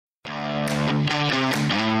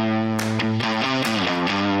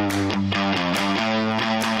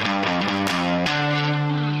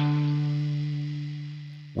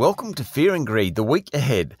Welcome to Fear and Greed, the week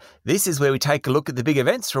ahead. This is where we take a look at the big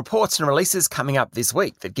events, reports and releases coming up this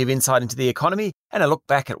week that give insight into the economy and a look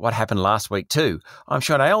back at what happened last week too. I'm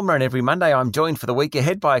Sean Aylmer, and every Monday I'm joined for the week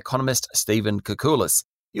ahead by economist Stephen Koukoulas.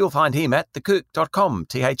 You'll find him at thekouk.com,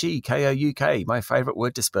 Thekouk, my favourite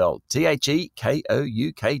word to spell,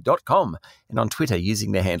 Thekouk.com, and on Twitter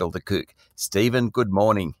using the handle thekouk. Stephen, good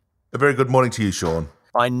morning. A very good morning to you, Sean.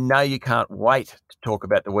 I know you can't wait to talk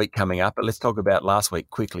about the week coming up, but let's talk about last week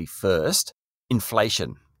quickly first.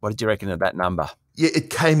 Inflation. What did you reckon of that number? Yeah, it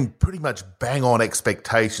came pretty much bang on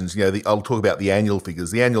expectations. I'll talk about the annual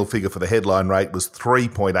figures. The annual figure for the headline rate was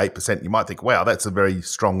 3.8%. You might think, wow, that's a very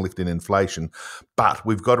strong lift in inflation. But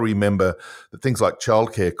we've got to remember that things like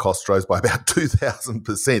childcare costs rose by about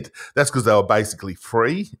 2,000%. That's because they were basically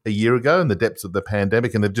free a year ago in the depths of the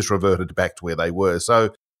pandemic, and they've just reverted back to where they were.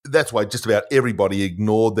 So that's why just about everybody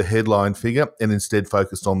ignored the headline figure and instead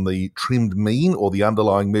focused on the trimmed mean or the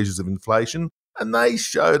underlying measures of inflation. And they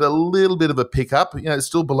showed a little bit of a pickup. It's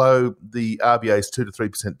still below the RBA's 2 to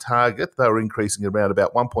 3% target. They were increasing around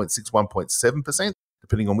about 1.6, 1.7%,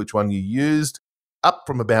 depending on which one you used, up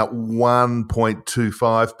from about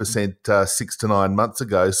 1.25% 6 to 9 months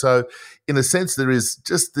ago. So in a sense, there is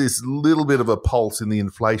just this little bit of a pulse in the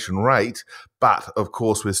inflation rate. But of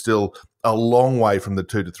course, we're still a long way from the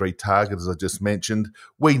 2 to 3 target, as I just mentioned.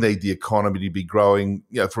 We need the economy to be growing,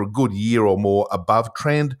 for a good year or more above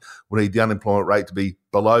trend. We need the unemployment rate to be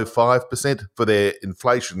below 5% for their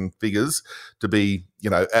inflation figures to be,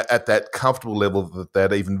 at that comfortable level that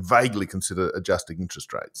they'd even vaguely consider adjusting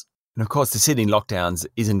interest rates. And of course, the Sydney lockdowns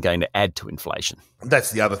isn't going to add to inflation.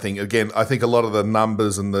 That's the other thing. Again, I think a lot of the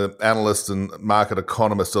numbers and the analysts and market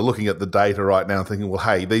economists are looking at the data right now and thinking, well,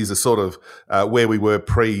 hey, these are sort of where we were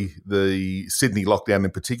pre the Sydney lockdown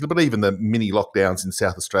in particular, but even the mini lockdowns in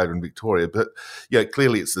South Australia and Victoria. But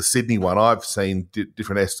clearly it's the Sydney one. I've seen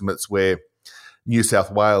different estimates where New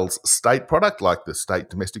South Wales state product, like the state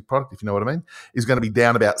domestic product, if you know what I mean, is going to be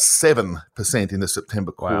down about 7% in the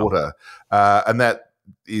September quarter. And that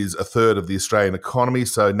is a third of the Australian economy,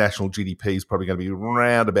 so national GDP is probably going to be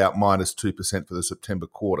around about minus 2% for the September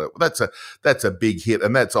quarter. That's a big hit,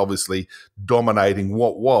 and that's obviously dominating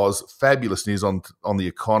what was fabulous news on the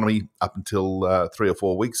economy up until 3 or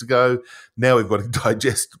 4 weeks ago. Now we've got to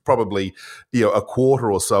digest probably a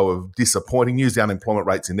quarter or so of disappointing news. The unemployment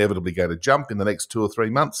rate's inevitably going to jump in the next 2 or 3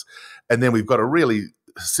 months, and then we've got to really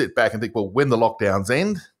sit back and think, well, when the lockdowns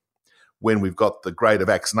end, when we've got the greater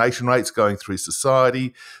vaccination rates going through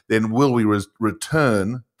society, then will we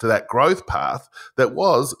return to that growth path that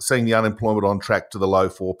was seeing the unemployment on track to the low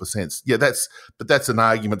 4%? But that's an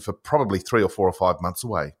argument for probably 3 or 4 or 5 months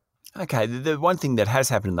away. Okay, the one thing that has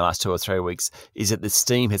happened in the last 2 or 3 weeks is that the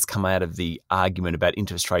steam has come out of the argument about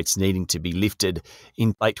interest rates needing to be lifted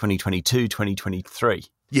in late 2022, 2023.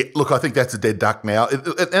 Yeah, look, I think that's a dead duck now.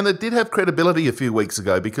 And it did have credibility a few weeks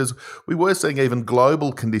ago because we were seeing even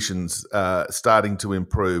global conditions starting to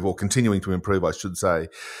improve, or continuing to improve, I should say.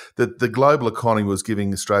 That the global economy was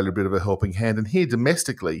giving Australia a bit of a helping hand. And here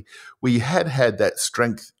domestically, we had that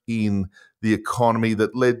strength in the economy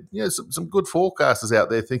that led some good forecasters out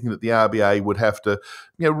there thinking that the RBA would have to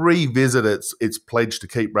revisit its pledge to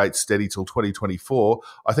keep rates steady till 2024.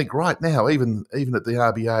 I think right now, even at the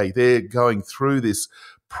RBA, they're going through this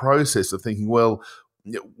process of thinking, well,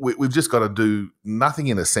 we've just got to do nothing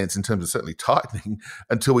in a sense in terms of certainly tightening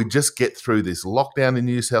until we just get through this lockdown in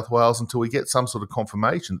New South Wales, until we get some sort of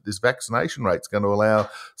confirmation that this vaccination rate's going to allow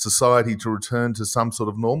society to return to some sort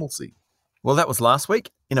of normalcy. Well, that was last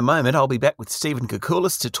week. In a moment, I'll be back with Stephen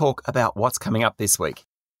Koukoulas to talk about what's coming up this week.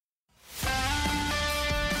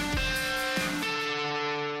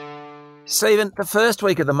 Stephen, the first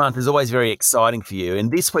week of the month is always very exciting for you, and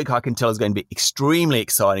this week I can tell is going to be extremely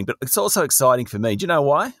exciting, but it's also exciting for me. Do you know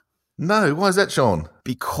why? No, why is that, Sean?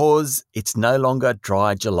 Because it's no longer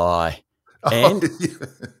Dry July. And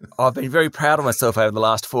I've been very proud of myself over the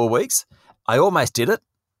last 4 weeks. I almost did it,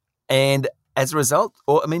 and as a result,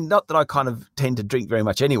 not that I kind of tend to drink very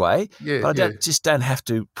much anyway, but I just don't have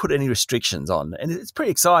to put any restrictions on, and it's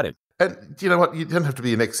pretty exciting. And you know what? You don't have to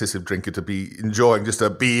be an excessive drinker to be enjoying just a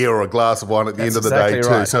beer or a glass of wine at the end of the day too.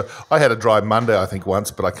 Right. So I had a dry Monday, I think, once,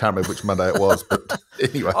 but I can't remember which Monday it was. But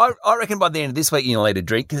anyway. I reckon by the end of this week you'll need a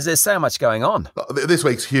drink because there's so much going on. This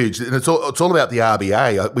week's huge. And it's all about the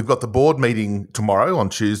RBA. We've got the board meeting tomorrow on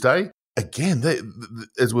Tuesday. Again,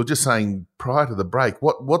 as we were just saying prior to the break,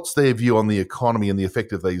 what's their view on the economy and the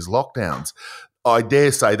effect of these lockdowns? I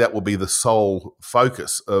dare say that will be the sole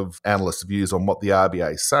focus of analysts' views on what the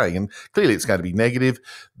RBA is saying. And clearly it's going to be negative.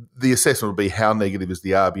 The assessment will be how negative is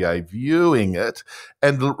the RBA viewing it.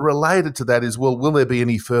 And related to that is, well, will there be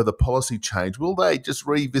any further policy change? Will they just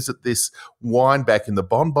revisit this wind back in the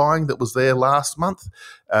bond buying that was there last month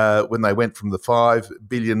when they went from the $5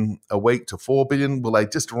 billion a week to $4 billion? Will they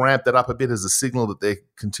just ramp that up a bit as a signal that they're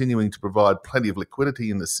continuing to provide plenty of liquidity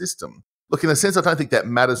in the system? Look, in a sense, I don't think that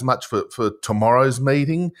matters much for tomorrow's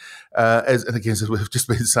meeting. As we've just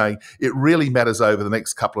been saying, it really matters over the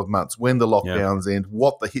next couple of months when the lockdowns end,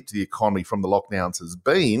 what the hit to the economy from the lockdowns has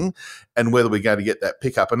been, and whether we're going to get that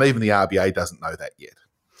pickup. And even the RBA doesn't know that yet.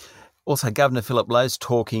 Also, Governor Philip Lowe's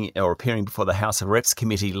talking or appearing before the House of Reps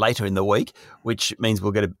committee later in the week, which means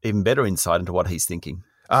we'll get an even better insight into what he's thinking.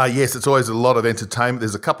 Yes, it's always a lot of entertainment.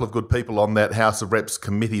 There's a couple of good people on that House of Reps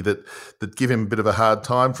committee that give him a bit of a hard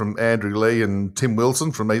time, from Andrew Leigh and Tim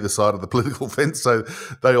Wilson from either side of the political fence. So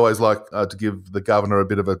they always like to give the governor a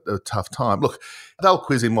bit of a tough time. Look, they'll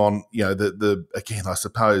quiz him on, again, I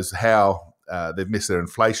suppose, how they've missed their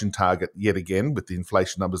inflation target yet again with the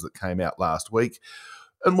inflation numbers that came out last week,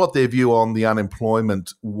 and what their view on the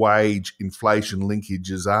unemployment wage inflation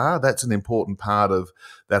linkages are. That's an important part of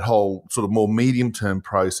that whole sort of more medium-term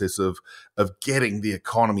process of getting the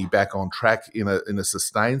economy back on track in a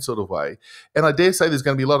sustained sort of way. And I dare say there's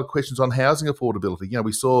going to be a lot of questions on housing affordability.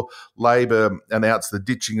 We saw Labor announce the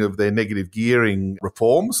ditching of their negative gearing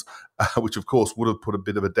reforms, which of course would have put a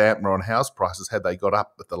bit of a dampener on house prices had they got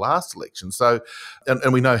up at the last election. So,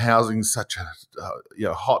 and we know housing is such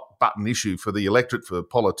a hot button issue for the electorate, for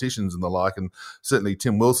politicians and the like, and certainly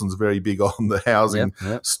Tim Wilson's very big on the housing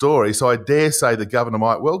story. So I dare say the governor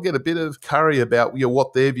might well get a bit of curry about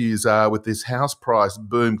what their views are with this house price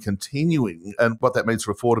boom continuing and what that means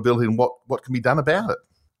for affordability and what can be done about it.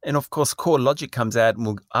 And of course, CoreLogic comes out and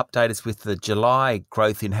will update us with the July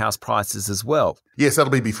growth in house prices as well. Yes,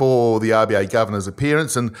 that'll be before the RBA governor's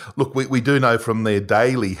appearance. And look, we do know from their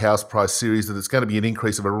daily house price series that it's going to be an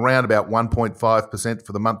increase of around about 1.5%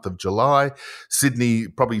 for the month of July. Sydney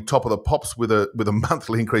probably top of the pops with a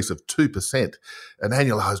monthly increase of 2%, an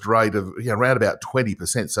annualised rate of around about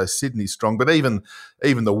 20%. So Sydney's strong. But even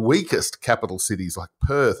the weakest capital cities like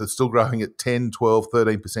Perth are still growing at 10, 12,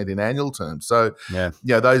 13% in annual terms. So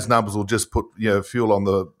those numbers will just put fuel on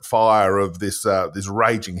the fire of this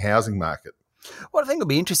raging housing market. What I think will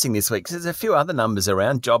be interesting this week, because there's a few other numbers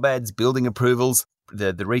around, job ads, building approvals,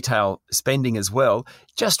 the retail spending as well,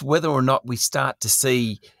 just whether or not we start to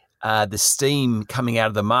see the steam coming out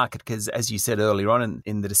of the market, because as you said earlier on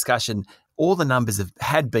in the discussion, all the numbers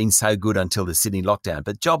had been so good until the Sydney lockdown,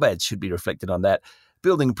 but job ads should be reflected on that.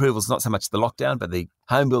 Building approvals, not so much the lockdown, but the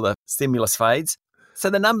home builder stimulus fades. So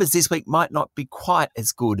the numbers this week might not be quite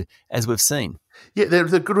as good as we've seen. Yeah, there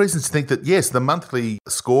are good reasons to think that, yes, the monthly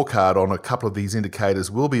scorecard on a couple of these indicators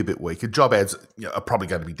will be a bit weaker. Job ads are probably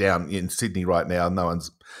going to be down in Sydney right now. No one's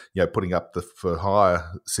putting up the for hire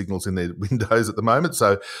signals in their windows at the moment.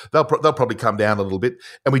 So they'll probably come down a little bit.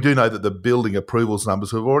 And we do know that the building approvals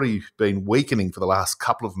numbers, who have already been weakening for the last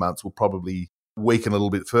couple of months, will probably weaken a little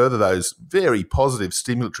bit further. Those very positive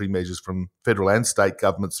stimulatory measures from federal and state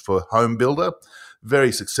governments for home builder,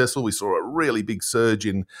 very successful. We saw a really big surge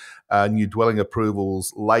in new dwelling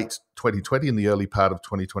approvals late 2020 and the early part of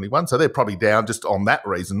 2021. So they're probably down just on that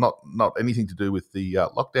reason, not anything to do with the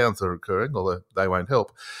lockdowns that are occurring, although they won't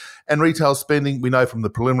help. And retail spending, we know from the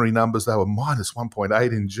preliminary numbers, they were minus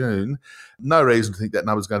 1.8 in June. No reason to think that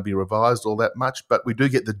number is going to be revised all that much, but we do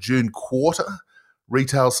get the June quarter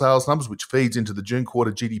retail sales numbers, which feeds into the June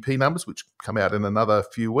quarter GDP numbers, which come out in another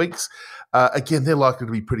few weeks. Again, they're likely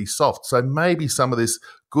to be pretty soft. So maybe some of this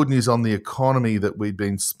good news on the economy that we've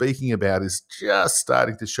been speaking about is just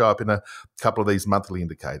starting to show up in a couple of these monthly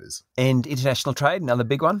indicators. And international trade, another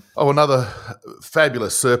big one? Oh, another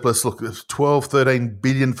fabulous surplus. Look, 12, 13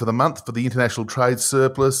 billion for the month for the international trade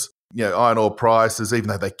surplus. Iron ore prices, even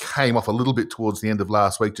though they came off a little bit towards the end of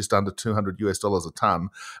last week, just under $200 a tonne,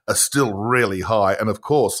 are still really high. And of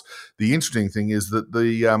course, the interesting thing is that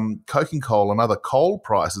the coking coal and other coal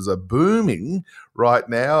prices are booming right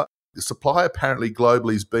now. The supply apparently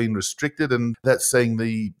globally has been restricted, and that's seeing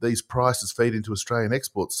these prices feed into Australian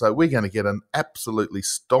exports. So we're going to get an absolutely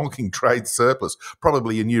stonking trade surplus,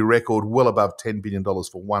 probably a new record, well above $10 billion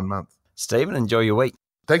for 1 month. Stephen, enjoy your week.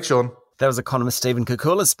 Thanks, Sean. That was economist Stephen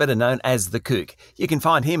Koukoulas, better known as The Kook. You can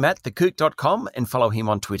find him at thekook.com and follow him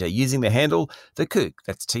on Twitter using the handle The Kook.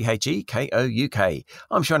 That's TheKouk.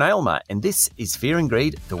 I'm Sean Aylmer, and this is Fear and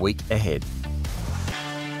Greed, the week ahead.